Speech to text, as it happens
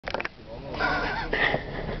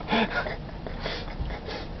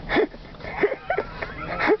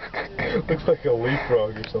like a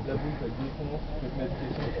leapfrog or something.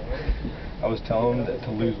 I was telling him that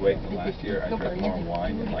to lose weight in the last year, I drank more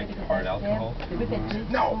wine and like hard alcohol.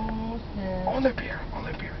 No! Only beer.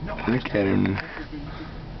 No. Look at him.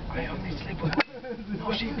 I only sleep with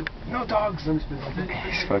no sheep, no dogs.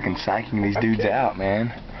 He's fucking psyching these dudes out, man.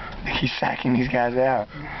 He's psyching these guys out.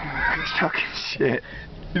 He's talking shit.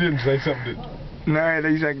 He didn't say something. No,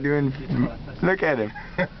 he's like doing... Look at him.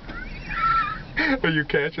 Are you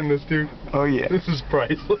catching this, dude? Oh, yeah. This is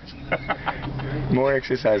priceless. More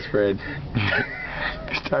exercise, Fred.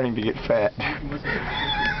 You're starting to get fat.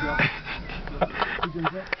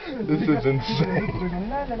 This is insane.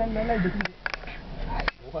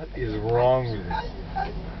 What is wrong with this?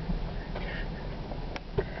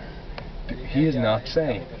 He is not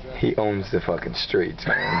sane. He owns the fucking streets,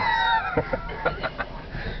 man.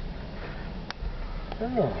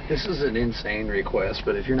 This is an insane request,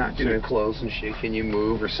 but if you're not too close and shit, can you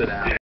move or sit down?